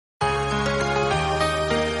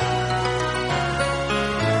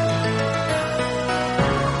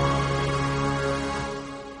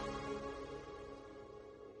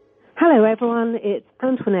Hello everyone, it's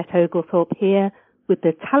Antoinette Oglethorpe here with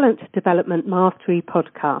the Talent Development Mastery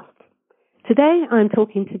Podcast. Today I'm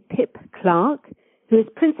talking to Pip Clark, who is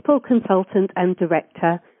Principal Consultant and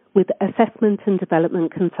Director with Assessment and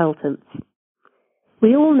Development Consultants.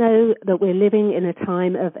 We all know that we're living in a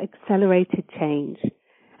time of accelerated change,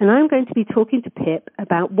 and I'm going to be talking to Pip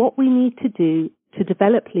about what we need to do to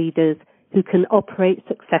develop leaders who can operate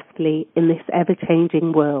successfully in this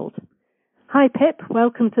ever-changing world. Hi Pip,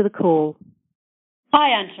 welcome to the call.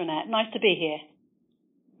 Hi Antoinette, nice to be here.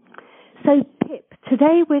 So Pip,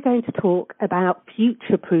 today we're going to talk about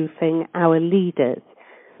future-proofing our leaders.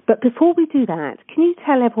 But before we do that, can you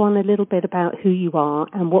tell everyone a little bit about who you are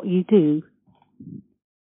and what you do?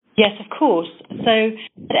 Yes, of course. So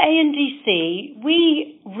at ANDC,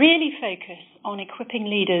 we really focus on equipping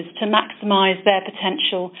leaders to maximise their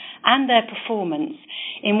potential and their performance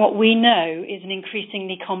in what we know is an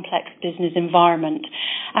increasingly complex business environment.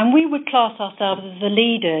 And we would class ourselves as the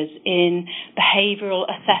leaders in behavioural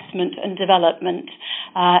assessment and development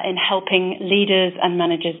in helping leaders and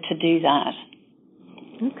managers to do that.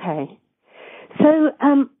 Okay.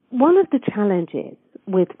 So one of the challenges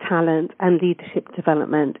with talent and leadership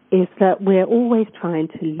development is that we're always trying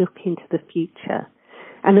to look into the future.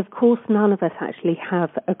 And of course, none of us actually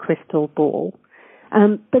have a crystal ball.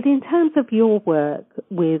 But in terms of your work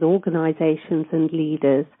with organizations and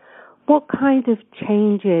leaders, what kind of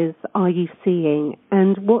changes are you seeing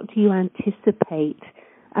and what do you anticipate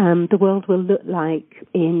the world will look like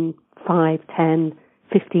in 5, 10,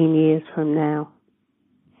 15 years from now?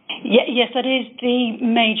 Yes, that is the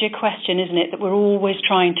major question, isn't it, that we're always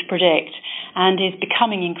trying to predict and is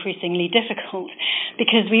becoming increasingly difficult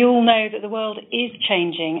because we all know that the world is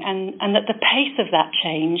changing and that the pace of that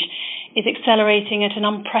change is accelerating at an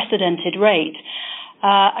unprecedented rate.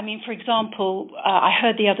 For example, I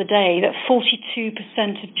heard the other day that 42%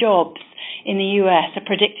 of jobs in the US are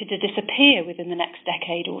predicted to disappear within the next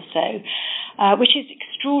decade or so, which is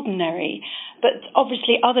extraordinary. But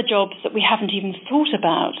obviously other jobs that we haven't even thought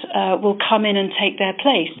about will come in and take their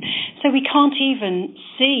place. So we can't even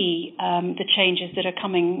see the changes that are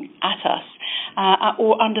coming at us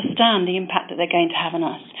or understand the impact that they're going to have on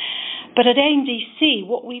us. But at ANDC,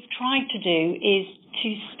 what we've tried to do is to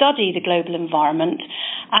study the global environment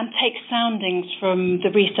and take soundings from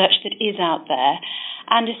the research that is out there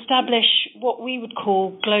and establish what we would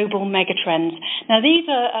call global megatrends. Now, these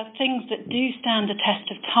are things that do stand the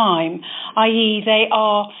test of time, i.e. they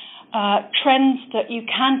are trends that you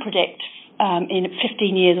can predict in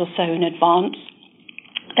 15 years or so in advance.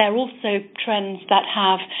 They're also trends that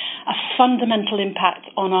have a fundamental impact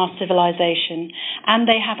on our civilization, and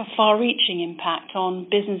they have a far-reaching impact on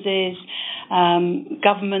businesses,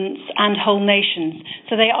 governments, and whole nations.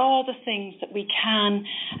 So they are the things that we can,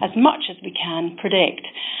 as much as we can, predict.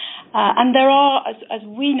 And there are, as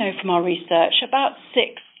we know from our research, about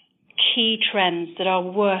 6 key trends that are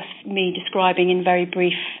worth me describing in very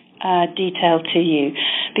brief detail to you,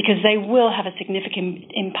 because they will have a significant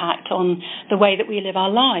impact on the way that we live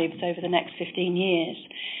our lives over the next 15 years.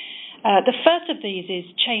 The first of these is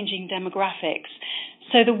changing demographics,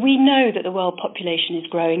 so that we know that the world population is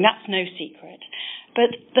growing. That's no secret.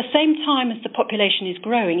 But at the same time as the population is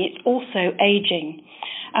growing, it's also aging.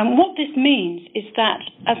 And what this means is that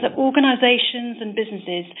as organizations and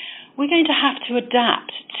businesses, we're going to have to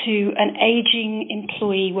adapt to an aging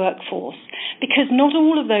employee workforce, because not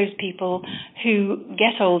all of those people who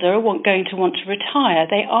get older are going to want to retire.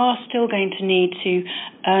 They are still going to need to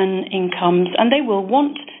earn incomes, and they will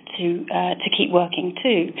want to keep working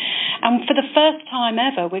too. And for the first time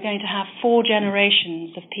ever, we're going to have 4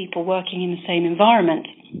 generations of people working in the same environment.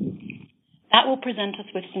 That will present us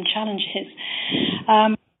with some challenges.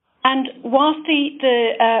 And whilst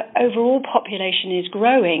the overall population is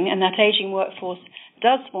growing and that ageing workforce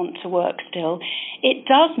does want to work still, it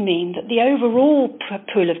does mean that the overall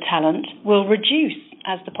pool of talent will reduce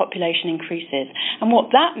as the population increases. And what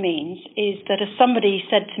that means is that, as somebody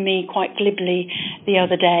said to me quite glibly the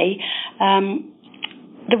other day,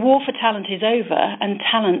 the war for talent is over and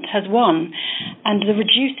talent has won. And the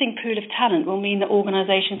reducing pool of talent will mean that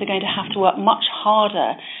organisations are going to have to work much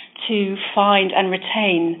harder to find and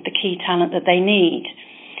retain the key talent that they need.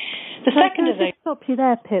 The second of those... Stop you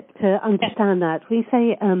there, Pip, to understand that. We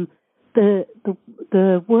say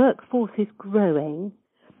the workforce is growing,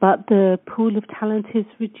 but the pool of talent is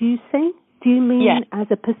reducing. Do you mean as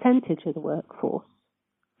a percentage of the workforce?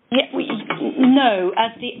 No,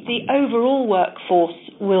 as the overall workforce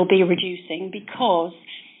will be reducing, because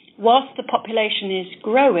whilst the population is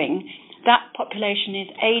growing, that population is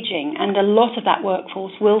aging, and a lot of that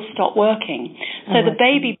workforce will stop working. So the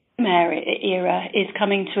baby era is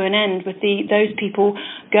coming to an end, with those people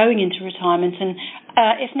going into retirement and,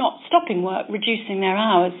 if not stopping work, reducing their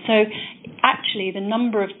hours. So actually the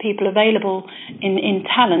number of people available in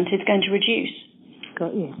talent is going to reduce.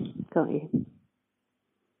 Got you.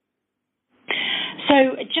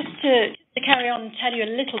 So just to carry on and tell you a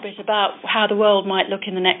little bit about how the world might look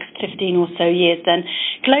in the next 15 or so years then.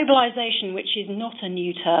 Globalization, which is not a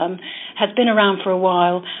new term, has been around for a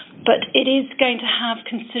while, but it is going to have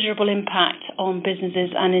considerable impact on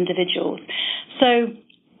businesses and individuals. So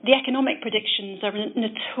the economic predictions are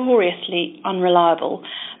notoriously unreliable,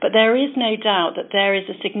 but there is no doubt that there is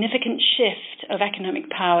a significant shift of economic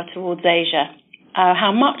power towards Asia.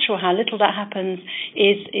 How much or how little that happens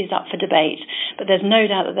is up for debate, but there's no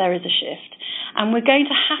doubt that there is a shift. And we're going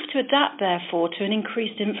to have to adapt, therefore, to an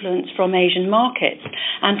increased influence from Asian markets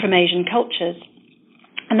and from Asian cultures.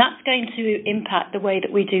 And that's going to impact the way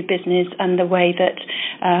that we do business and the way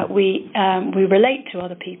that we relate to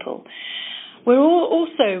other people. We're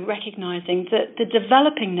also recognising that the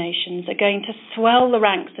developing nations are going to swell the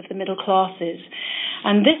ranks of the middle classes.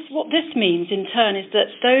 And what this means, in turn, is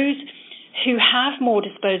that those who have more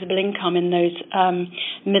disposable income in those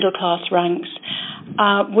middle class ranks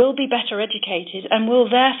will be better educated and will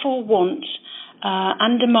therefore want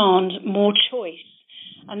and demand more choice.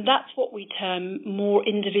 And that's what we term more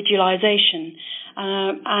individualisation.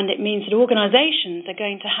 And it means that organisations are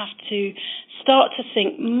going to have to start to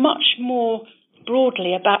think much more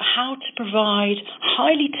broadly about how to provide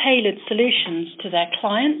highly tailored solutions to their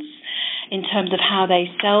clients, in terms of how they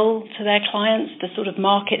sell to their clients, the sort of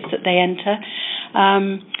markets that they enter.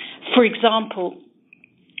 For example,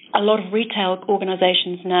 a lot of retail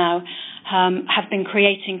organisations now have been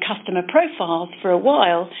creating customer profiles for a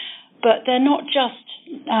while, but they're not just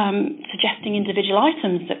suggesting individual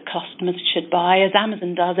items that customers should buy, as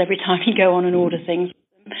Amazon does every time you go on and order things,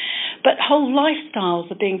 but whole lifestyles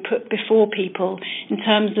are being put before people in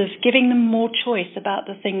terms of giving them more choice about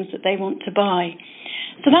the things that they want to buy.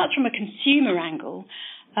 So that's from a consumer angle,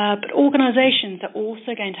 but organisations are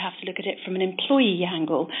also going to have to look at it from an employee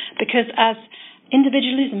angle, because as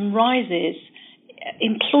individualism rises,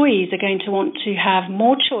 employees are going to want to have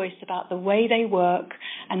more choice about the way they work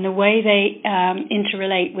and the way they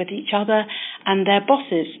interrelate with each other and their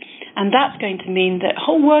bosses. And that's going to mean that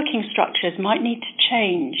whole working structures might need to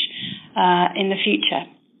change in the future.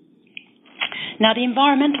 Now, the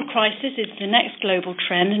environmental crisis is the next global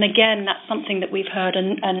trend, and again, that's something that we've heard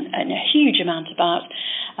a huge amount about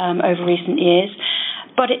over recent years.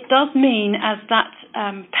 But it does mean, as that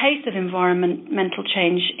pace of environmental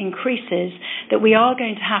change increases, that we are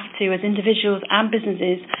going to have to, as individuals and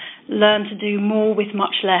businesses, learn to do more with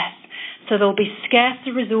much less. So there'll be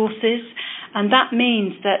scarcer resources, and that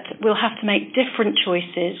means that we'll have to make different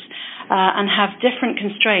choices and have different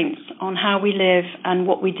constraints on how we live and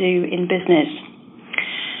what we do in business.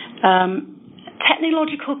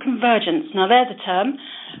 Technological convergence. Now, there's a term.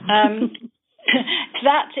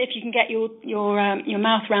 That, if you can get your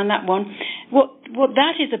mouth around that one, what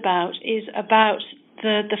that is about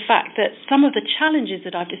the fact that some of the challenges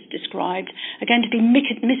that I've just described are going to be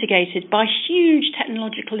mitigated by huge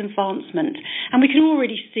technological advancement. And we can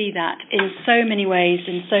already see that in so many ways,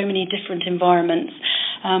 in so many different environments.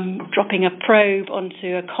 Dropping a probe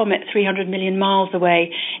onto a comet 300 million miles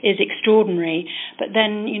away is extraordinary. But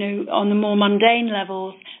then, on the more mundane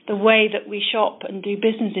levels, the way that we shop and do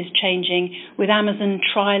business is changing, with Amazon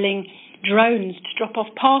trialling drones to drop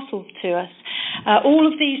off parcels to us. All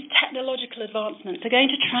of these technological advancements are going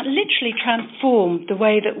to literally transform the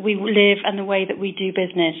way that we live and the way that we do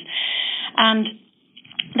business. And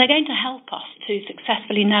they're going to help us to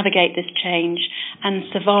successfully navigate this change and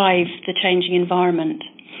survive the changing environment.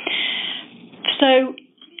 So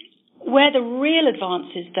where the real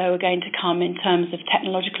advances, though, are going to come in terms of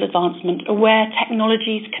technological advancement are where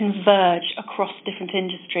technologies converge across different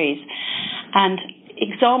industries. And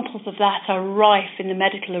examples of that are rife in the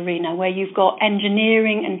medical arena, where you've got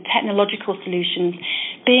engineering and technological solutions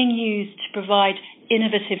being used to provide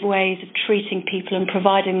innovative ways of treating people and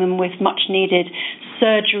providing them with much needed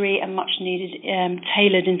surgery and much needed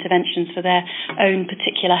tailored interventions for their own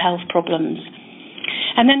particular health problems.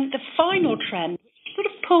 And then the final trend, which sort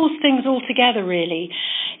of pulls things all together really,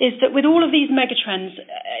 is that with all of these megatrends,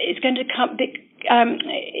 it's going to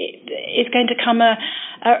come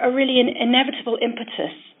a really inevitable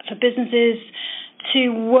impetus for businesses to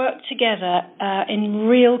work together in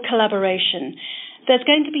real collaboration. there's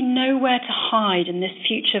going to be nowhere to hide in this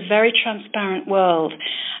future very transparent world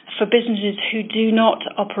for businesses who do not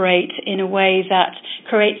operate in a way that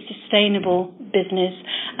creates sustainable business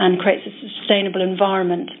and creates a sustainable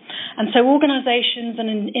environment. And so organisations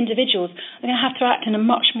and individuals are going to have to act in a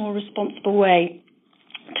much more responsible way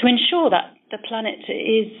to ensure that the planet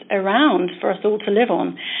is around for us all to live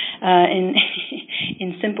on,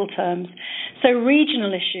 in simple terms. So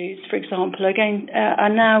regional issues, for example,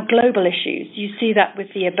 are now global issues. You see that with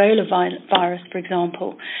the Ebola virus, for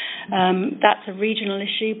example. That's a regional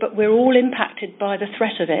issue, but we're all impacted by the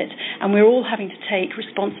threat of it, and we're all having to take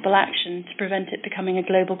responsible action to prevent it becoming a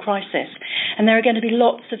global crisis. And there are going to be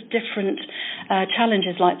lots of different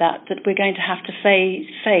challenges like that we're going to have to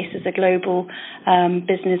face as a global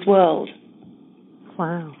business world.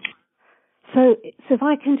 Wow. So if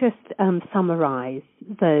I can just summarise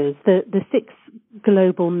those, the 6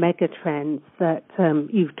 global megatrends that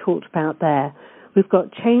you've talked about there. We've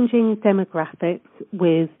got changing demographics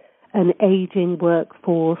with an ageing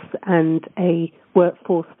workforce and a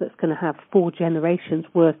workforce that's going to have 4 generations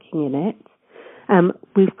working in it.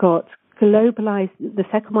 We've got the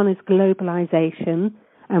second one is globalisation,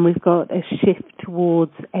 and we've got a shift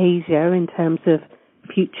towards Asia in terms of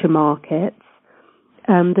future markets.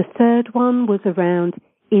 The third one was around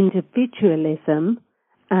individualism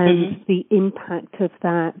and the impact of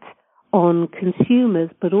that on consumers,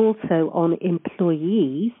 but also on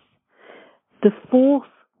employees. The fourth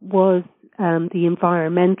was the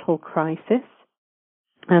environmental crisis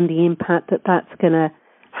and the impact that that's going to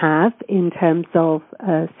have in terms of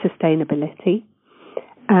sustainability.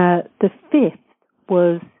 The fifth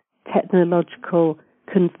was technological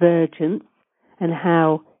convergence and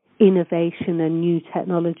how innovation and new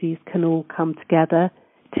technologies can all come together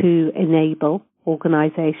to enable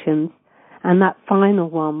organisations. And that final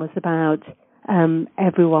one was about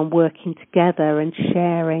everyone working together and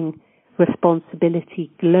sharing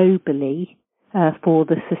responsibility globally for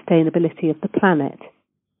the sustainability of the planet.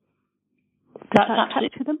 Does that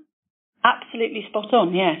capture them? Absolutely spot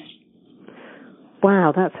on, yes.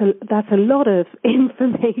 Wow, that's a lot of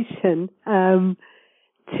information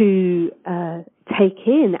to take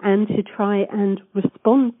in and to try and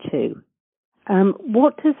respond to.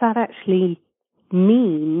 What does that actually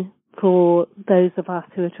mean for those of us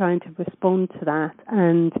who are trying to respond to that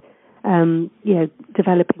and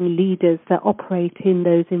developing leaders that operate in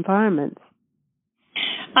those environments?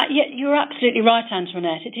 Yeah, you're absolutely right,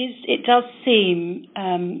 Antoinette. It does seem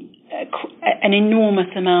an enormous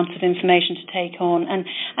amount of information to take on,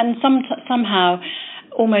 and somehow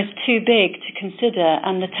almost too big to consider,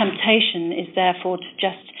 and the temptation is therefore to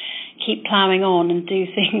just keep ploughing on and do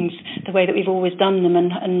things the way that we've always done them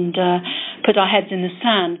and put our heads in the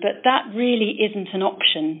sand. But that really isn't an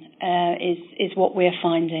option, is what we're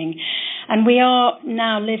finding. And we are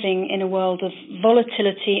now living in a world of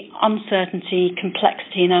volatility, uncertainty,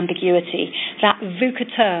 complexity and ambiguity, that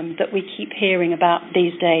VUCA term that we keep hearing about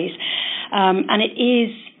these days. And it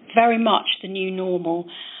is very much the new normal.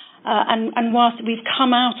 And whilst we've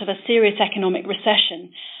come out of a serious economic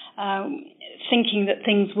recession, thinking that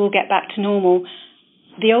things will get back to normal,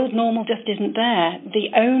 the old normal just isn't there.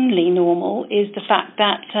 The only normal is the fact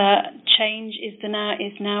that change is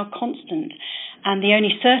now constant, and the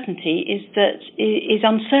only certainty is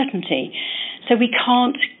uncertainty. So we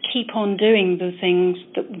can't keep on doing the things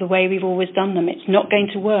the way we've always done them. It's not going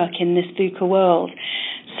to work in this VUCA world.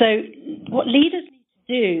 So what leaders need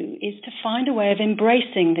to do is to find a way of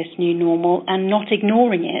embracing this new normal and not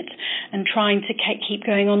ignoring it and trying to keep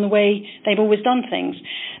going on the way they've always done things.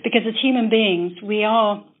 Because as human beings, we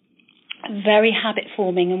are very habit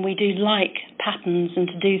forming and we do like patterns and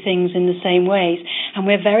to do things in the same ways. And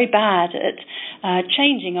we're very bad at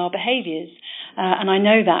changing our behaviours. And I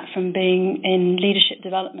know that from being in leadership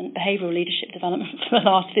development, behavioural leadership development for the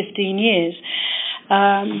last 15 years.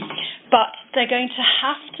 But they're going to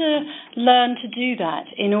have to learn to do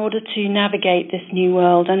that in order to navigate this new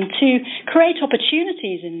world and to create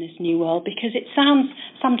opportunities in this new world, because it sounds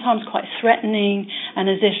sometimes quite threatening and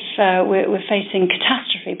as if we're facing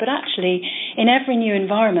catastrophe. But actually, in every new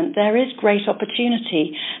environment, there is great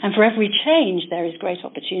opportunity. And for every change, there is great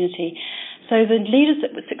opportunity. So the leaders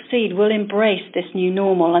that would succeed will embrace this new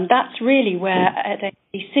normal. And that's really where at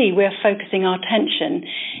AEC we're focusing our attention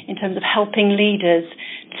in terms of helping leaders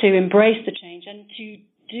to embrace the change and to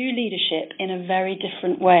do leadership in a very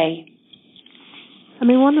different way. I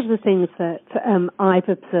mean, one of the things that I've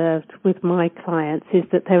observed with my clients is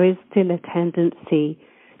that there is still a tendency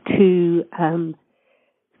to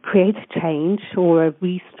create a change or a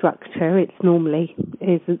restructure. It's normally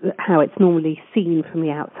is how it's normally seen from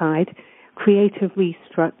the outside. Create a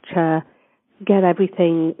restructure, get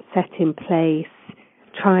everything set in place,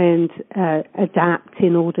 try and adapt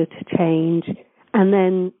in order to change, and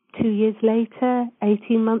then 2 years later,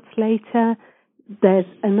 18 months later, there's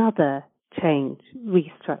another change,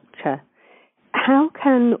 restructure. How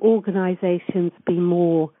can organisations be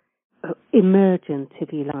more emergent,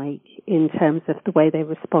 if you like, in terms of the way they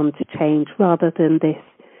respond to change rather than this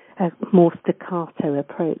more staccato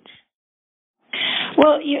approach?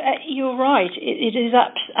 Well, you're right. It is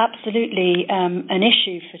absolutely an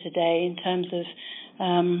issue for today in terms of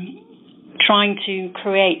trying to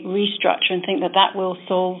create restructure and think that will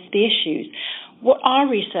solve the issues. What our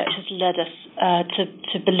research has led us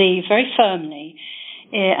to believe very firmly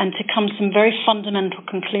and to come to some very fundamental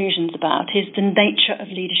conclusions about is the nature of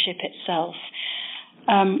leadership itself.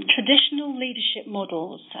 Traditional leadership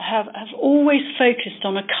models have always focused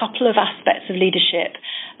on a couple of aspects of leadership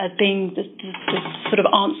as being the sort of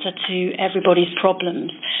answer to everybody's problems.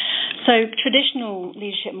 So traditional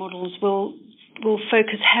leadership models will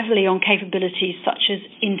focus heavily on capabilities such as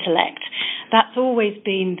intellect. That's always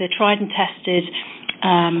been the tried and tested,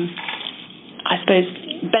 I suppose,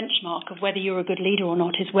 benchmark of whether you're a good leader or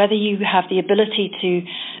not, is whether you have the ability to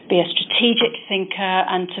be a strategic thinker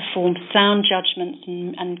and to form sound judgments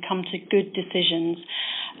and come to good decisions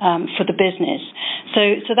for the business.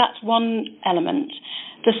 So that's one element.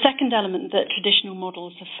 The second element that traditional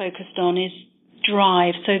models have focused on is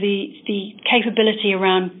drive. So the capability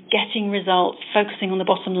around getting results, focusing on the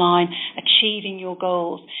bottom line, achieving your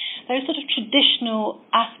goals. Those sort of traditional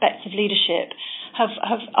aspects of leadership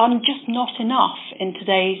are just not enough in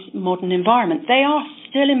today's modern environment. They are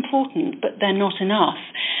still important, but they're not enough.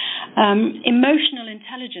 Emotional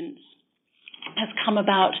intelligence has come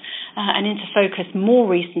about and into focus more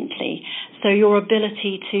recently. So your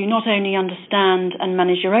ability to not only understand and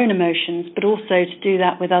manage your own emotions, but also to do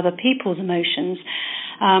that with other people's emotions,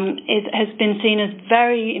 has been seen as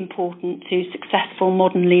very important to successful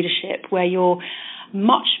modern leadership, where you're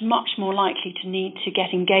much, much more likely to need to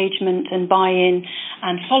get engagement and buy-in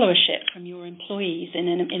and followership from your employees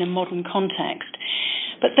in a modern context.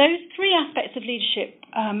 But those three aspects of leadership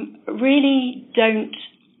really don't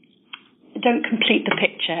complete the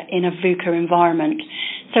picture in a VUCA environment.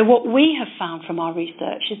 So what we have found from our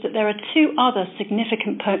research is that there are two other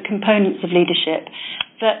significant components of leadership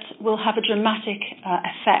that will have a dramatic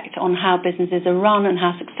effect on how businesses are run and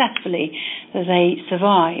how successfully they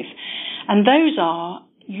survive. And those are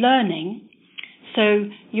learning, so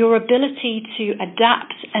your ability to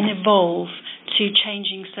adapt and evolve to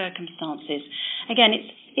changing circumstances. Again,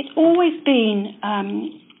 it's always been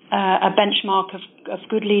a benchmark of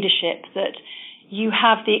good leadership that you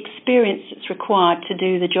have the experience that's required to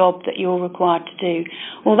do the job that you're required to do.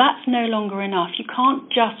 Well, that's no longer enough. You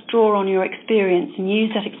can't just draw on your experience and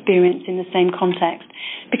use that experience in the same context,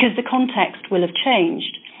 because the context will have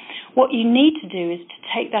changed. What you need to do is to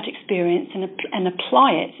take that experience and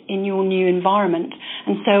apply it in your new environment,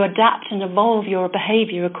 and so adapt and evolve your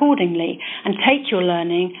behaviour accordingly and take your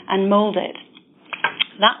learning and mould it.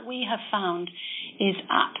 That, we have found, is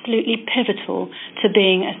absolutely pivotal to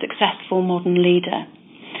being a successful modern leader.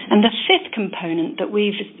 And the fifth component that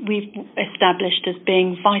we've established as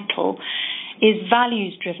being vital is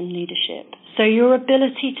values-driven leadership. So your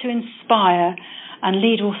ability to inspire and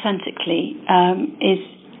lead authentically is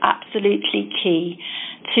absolutely key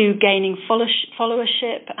to gaining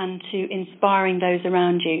followership and to inspiring those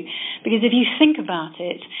around you. Because if you think about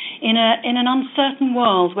it, in an uncertain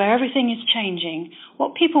world where everything is changing,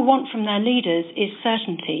 what people want from their leaders is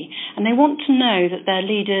certainty, and they want to know that their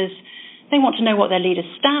leaders, they want to know what their leaders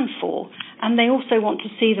stand for, and they also want to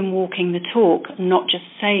see them walking the talk, not just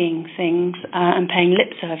saying things and paying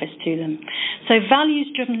lip service to them. So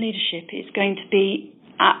values-driven leadership is going to be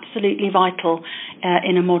absolutely vital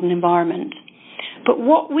in a modern environment. But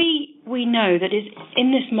what we know that is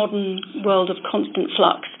in this modern world of constant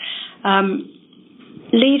flux,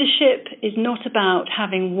 leadership is not about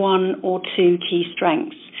having one or two key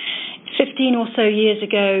strengths. 15 or so years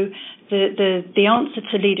ago, the answer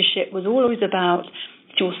to leadership was always about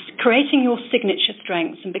creating your signature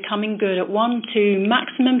strengths and becoming good at 1, 2,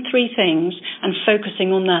 maximum 3 things and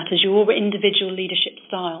focusing on that as your individual leadership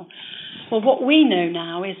style. Well, what we know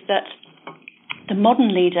now is that the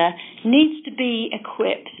modern leader needs to be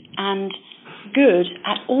equipped and good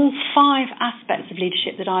at all 5 aspects of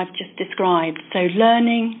leadership that I've just described. So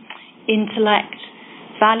learning, intellect,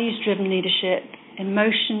 values-driven leadership,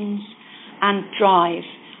 emotions, and drive.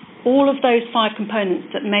 All of those 5 components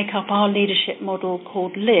that make up our leadership model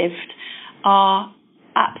called LIVED are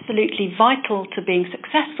absolutely vital to being a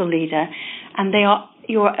successful leader, and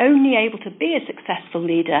you are only able to be a successful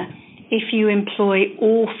leader if you employ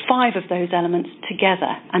all 5 of those elements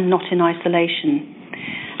together and not in isolation.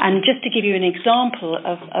 And just to give you an example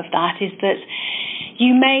of that is that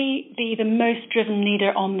you may be the most driven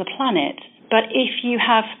leader on the planet, but if you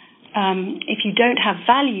don't have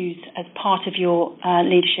values as part of your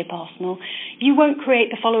leadership arsenal, you won't create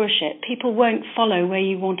the followership. People won't follow where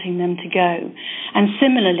you're wanting them to go. And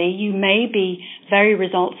similarly, you may be very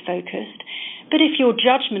results focused, but if your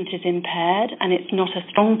judgment is impaired and it's not a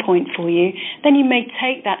strong point for you, then you may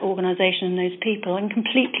take that organisation and those people in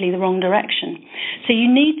completely the wrong direction. So you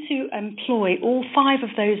need to employ all 5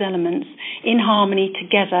 of those elements in harmony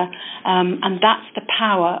together, and that's the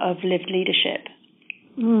power of lived leadership.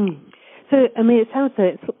 So, I mean, it sounds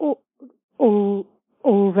like it's all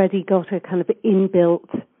already got a kind of inbuilt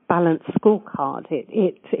balanced scorecard.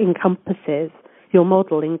 It encompasses, your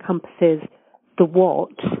model encompasses the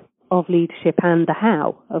what of leadership and the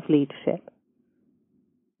how of leadership.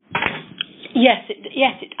 Yes,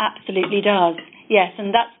 it absolutely does. Yes,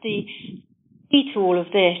 and that's the key to all of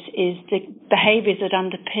this is the behaviours that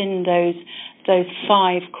underpin those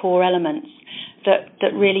 5 core elements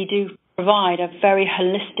that really do provide a very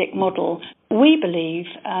holistic model. We believe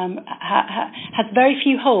has very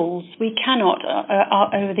few holes. We cannot,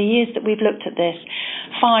 over the years that we've looked at this,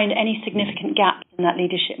 find any significant gaps in that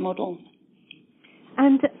leadership model.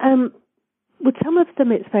 And with some of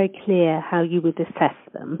them, it's very clear how you would assess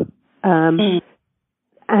them,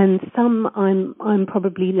 and some I'm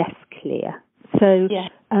probably less clear. So,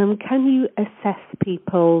 can you assess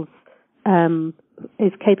people's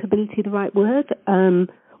is capability the right word,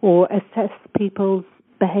 or assess people's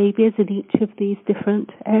behaviours in each of these different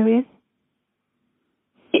areas?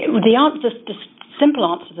 The simple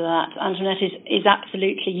answer to that, Antoinette, is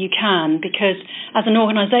absolutely you can, because as an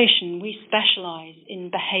organisation we specialise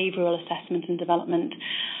in behavioural assessment and development,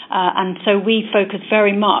 and so we focus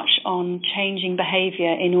very much on changing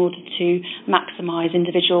behaviour in order to maximise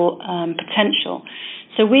individual potential.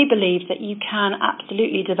 So we believe that you can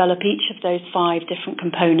absolutely develop each of those 5 different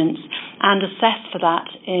components and assess for that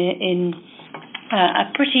in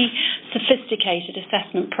a pretty sophisticated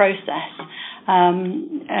assessment process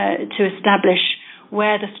to establish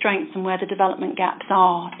where the strengths and where the development gaps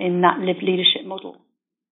are in that lived leadership model.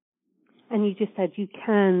 And you just said you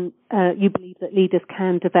believe that leaders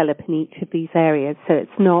can develop in each of these areas. So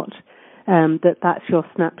it's not that's your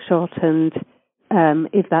snapshot, and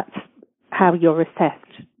if that's how you're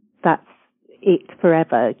assessed, that's it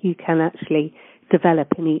forever. You can actually develop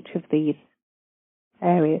in each of these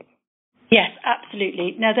areas. Yes,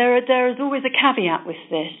 absolutely. Now, there is always a caveat with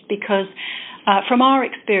this, because from our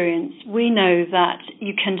experience, we know that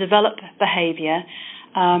you can develop behaviour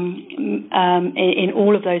in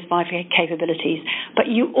all of those 5 capabilities, but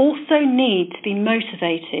you also need to be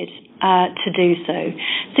motivated to do so.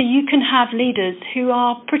 So you can have leaders who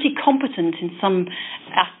are pretty competent in some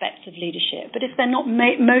aspects of leadership, but if they're not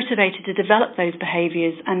motivated to develop those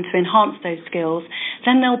behaviours and to enhance those skills,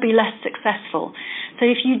 then they'll be less successful. So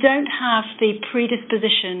if you don't have the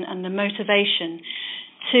predisposition and the motivation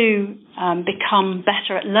to become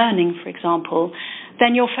better at learning, for example,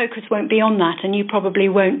 then your focus won't be on that and you probably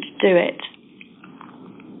won't do it.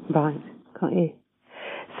 Right, got you.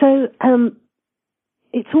 So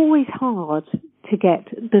it's always hard to get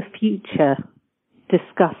the future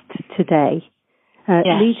discussed today.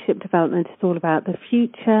 Yes. Leadership development is all about the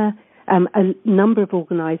future. A number of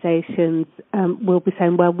organisations will be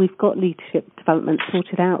saying, well, we've got leadership development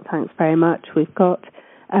sorted out, thanks very much. We've got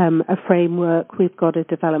a framework, we've got a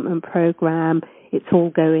development programme, it's all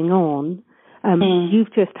going on.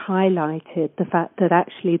 You've just highlighted the fact that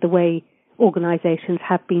actually the way organisations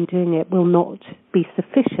have been doing it will not be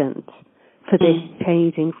sufficient for this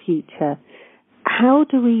changing future. How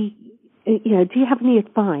do we, do you have any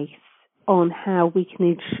advice on how we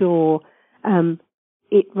can ensure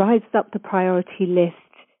it rises up the priority list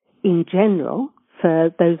in general for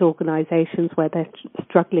those organisations where they're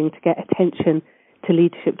struggling to get attention to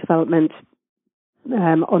leadership development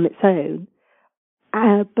on its own,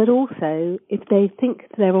 but also if they think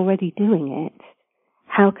they're already doing it,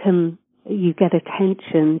 how can you get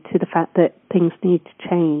attention to the fact that things need to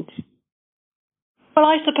change? Well,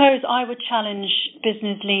 I suppose I would challenge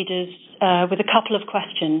business leaders with a couple of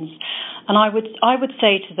questions, and I would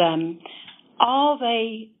say to them, are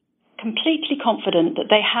they completely confident that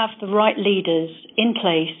they have the right leaders in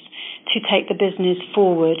place to take the business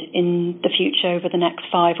forward in the future over the next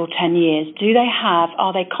 5 or 10 years?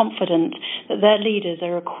 Are they confident that their leaders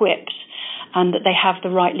are equipped and that they have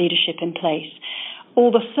the right leadership in place?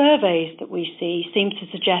 All the surveys that we see seem to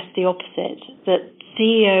suggest the opposite, that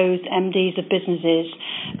CEOs, MDs of businesses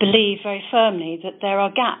believe very firmly that there are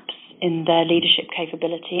gaps in their leadership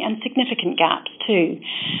capability, and significant gaps too.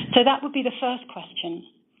 So that would be the first question.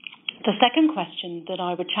 The second question that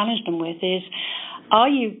I would challenge them with is, are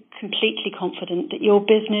you completely confident that your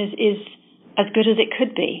business is as good as it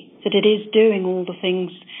could be, that it is doing all the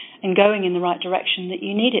things and going in the right direction that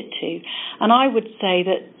you need it to? And I would say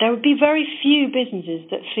that there would be very few businesses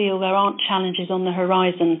that feel there aren't challenges on the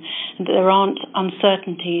horizon and that there aren't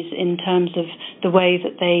uncertainties in terms of the way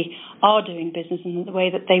that they are doing business and the way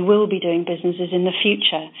that they will be doing businesses in the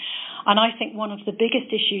future. And I think one of the biggest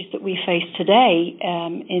issues that we face today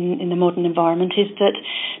in the modern environment is that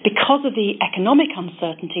because of the economic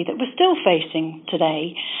uncertainty that we're still facing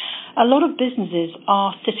today, a lot of businesses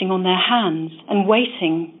are sitting on their hands and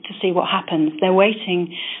waiting to see what happens. They're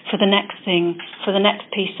waiting for the next thing, for the next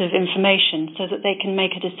piece of information, so that they can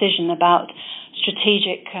make a decision about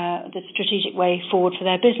the strategic way forward for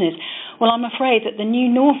their business. Well, I'm afraid that the new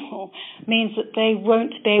normal means that they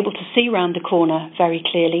won't be able to see round the corner very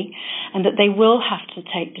clearly, and that they will have to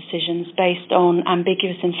take decisions based on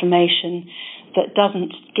ambiguous information that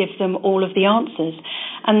doesn't give them all of the answers.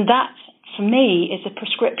 And that, for me, is a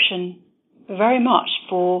prescription very much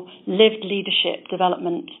for lived leadership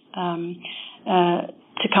development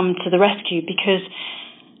to come to the rescue, because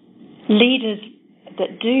leaders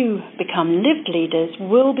that do become lived leaders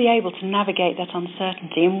will be able to navigate that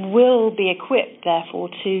uncertainty and will be equipped, therefore,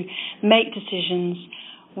 to make decisions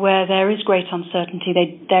where there is great uncertainty,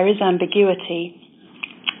 there is ambiguity,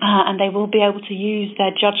 and they will be able to use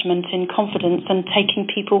their judgment in confidence and taking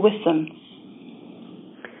people with them.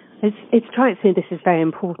 It strikes me this is very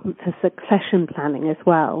important for succession planning as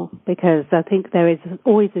well, because I think there is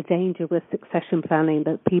always a danger with succession planning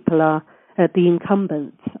that people the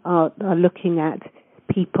incumbents are looking at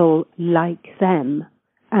people like them.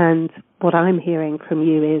 And what I'm hearing from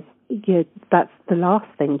you is that's the last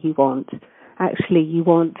thing you want. Actually, you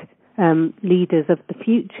want leaders of the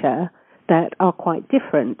future that are quite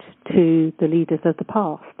different to the leaders of the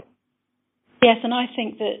past. Yes, and I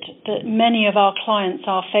think that many of our clients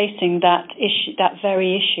are facing that issue, that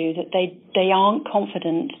very issue, that they aren't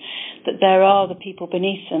confident that there are the people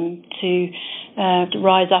beneath them to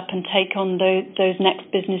rise up and take on those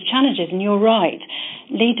next business challenges. And you're right,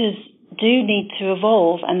 leaders do need to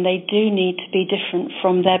evolve, and they do need to be different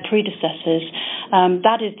from their predecessors.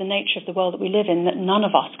 That is the nature of the world that we live in, that none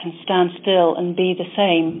of us can stand still and be the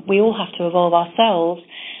same. We all have to evolve ourselves,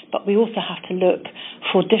 but we also have to look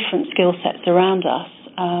for different skill sets around us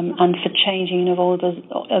and for changing and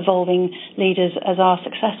evolving leaders as our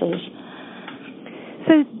successors.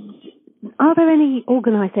 So are there any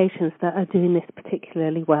organisations that are doing this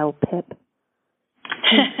particularly well, Pip?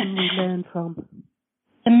 Who can we learn from?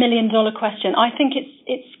 The $1 million question. I think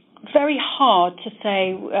it's very hard to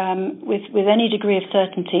say with any degree of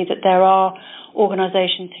certainty that there are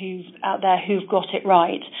organisations out there who've got it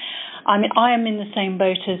right. I mean, I am in the same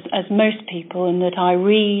boat as most people, in that I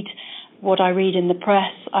read what I read in the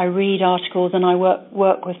press, I read articles, and I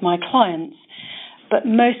work with my clients. But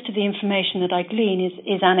most of the information that I glean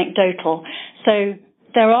is anecdotal. So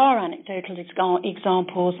there are anecdotal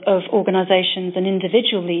examples of organisations and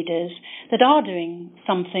individual leaders that are doing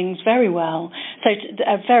some things very well. So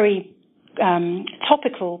a very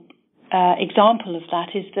topical example of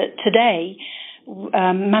that is that today,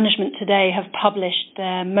 Management Today have published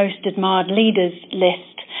their most admired leaders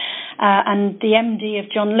list, and the MD of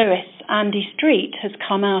John Lewis, Andy Street, has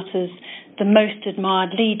come out as the most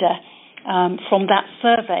admired leader from that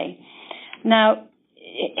survey. Now,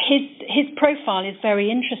 his profile is very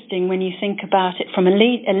interesting when you think about it from a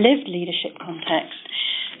lived leadership context,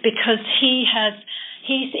 because he's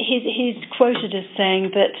quoted as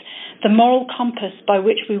saying that the moral compass by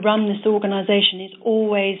which we run this organisation is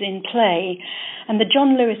always in play, and the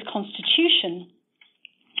John Lewis Constitution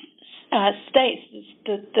states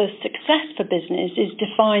that the success for business is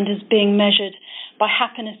defined as being measured by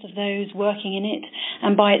happiness of those working in it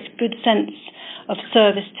and by its good sense of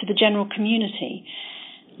service to the general community.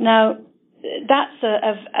 Now, that's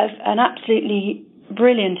an absolutely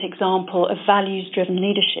brilliant example of values-driven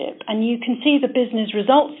leadership, and you can see the business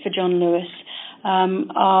results for John Lewis are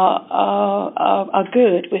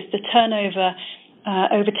good, with the turnover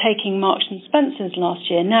overtaking Marks and Spencer's last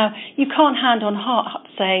year. Now, you can't hand on heart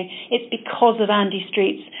say it's because of Andy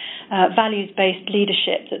Street's values-based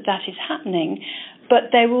leadership that is happening,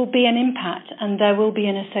 but there will be an impact and there will be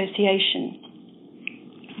an association.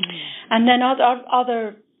 And then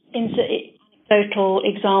other anecdotal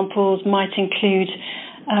examples might include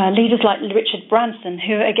leaders like Richard Branson,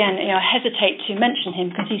 who, again, I hesitate to mention him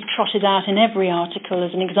because he's trotted out in every article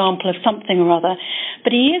as an example of something or other.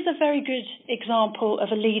 But he is a very good example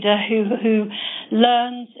of a leader who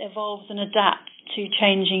learns, evolves and adapts to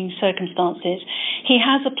changing circumstances. He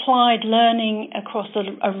has applied learning across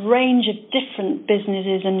a range of different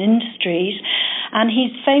businesses and industries, and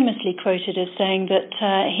he's famously quoted as saying that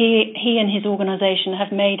he and his organisation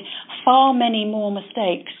have made far many more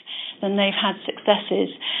mistakes than they've had successes,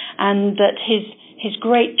 and that his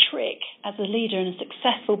great trick as a leader and a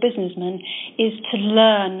successful businessman is to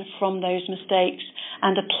learn from those mistakes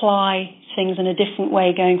and apply things in a different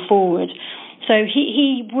way going forward. So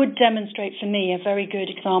he would demonstrate for me a very good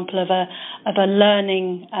example of a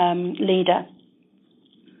learning leader.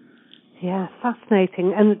 Yeah,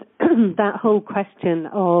 fascinating. And that whole question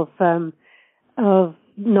of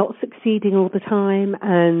not succeeding all the time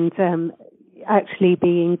and actually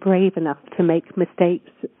being brave enough to make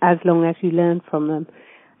mistakes as long as you learn from them,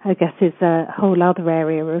 I guess is a whole other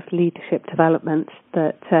area of leadership development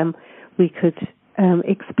that we could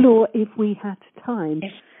explore if we had time.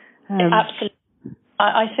 Absolutely.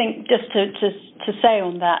 I think just to say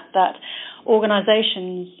on that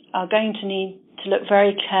organisations are going to need to look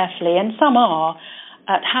very carefully, and some are,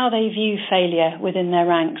 at how they view failure within their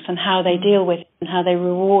ranks and how they deal with it and how they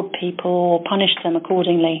reward people or punish them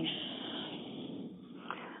accordingly.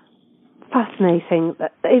 Fascinating.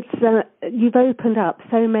 It's you've opened up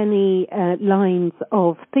so many lines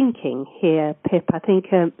of thinking here, Pip. I think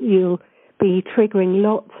you'll be triggering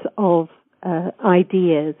lots of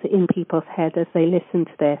ideas in people's head as they listen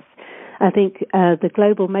to this. I think the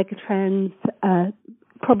global megatrends,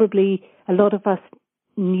 probably a lot of us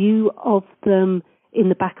knew of them in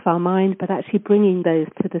the back of our mind, but actually bringing those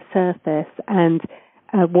to the surface and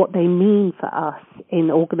what they mean for us in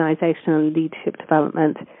organisational and leadership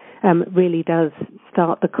development really does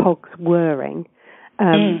start the cogs whirring.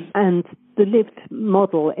 And the lived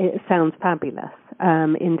model, it sounds fabulous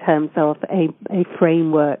in terms of a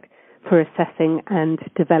framework for assessing and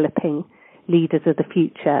developing leaders of the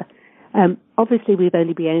future. Obviously, we've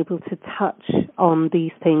only been able to touch on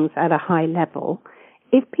these things at a high level.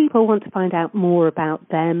 If people want to find out more about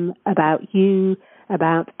them, about you,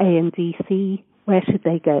 about ANDC, where should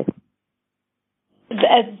they go?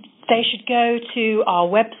 They should go to our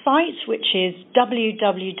website, which is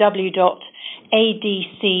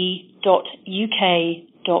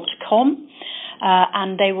www.adc.uk.com.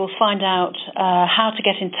 And they will find out how to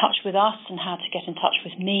get in touch with us and how to get in touch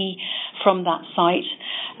with me from that site.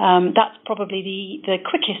 That's probably the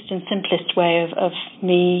quickest and simplest way of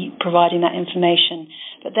me providing that information.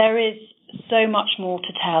 But there is so much more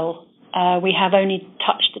to tell. We have only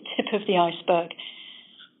touched the tip of the iceberg.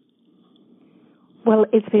 Well,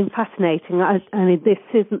 it's been fascinating. I mean, this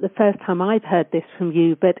isn't the first time I've heard this from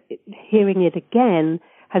you, but hearing it again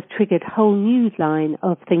has triggered a whole new line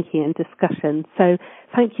of thinking and discussion. So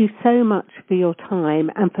thank you so much for your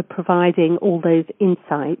time and for providing all those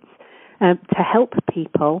insights to help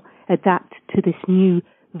people adapt to this new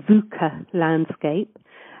VUCA landscape.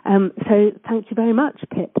 So thank you very much,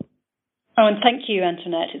 Pip. Oh, and thank you,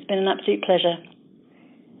 Antoinette. It's been an absolute pleasure.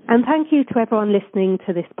 And thank you to everyone listening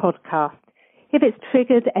to this podcast. If it's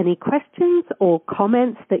triggered any questions or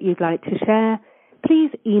comments that you'd like to share, please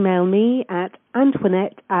email me at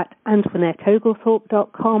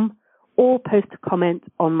antoinette@antoinetteoglethorpe.com or post a comment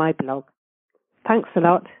on my blog. Thanks a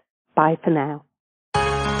lot. Bye for now.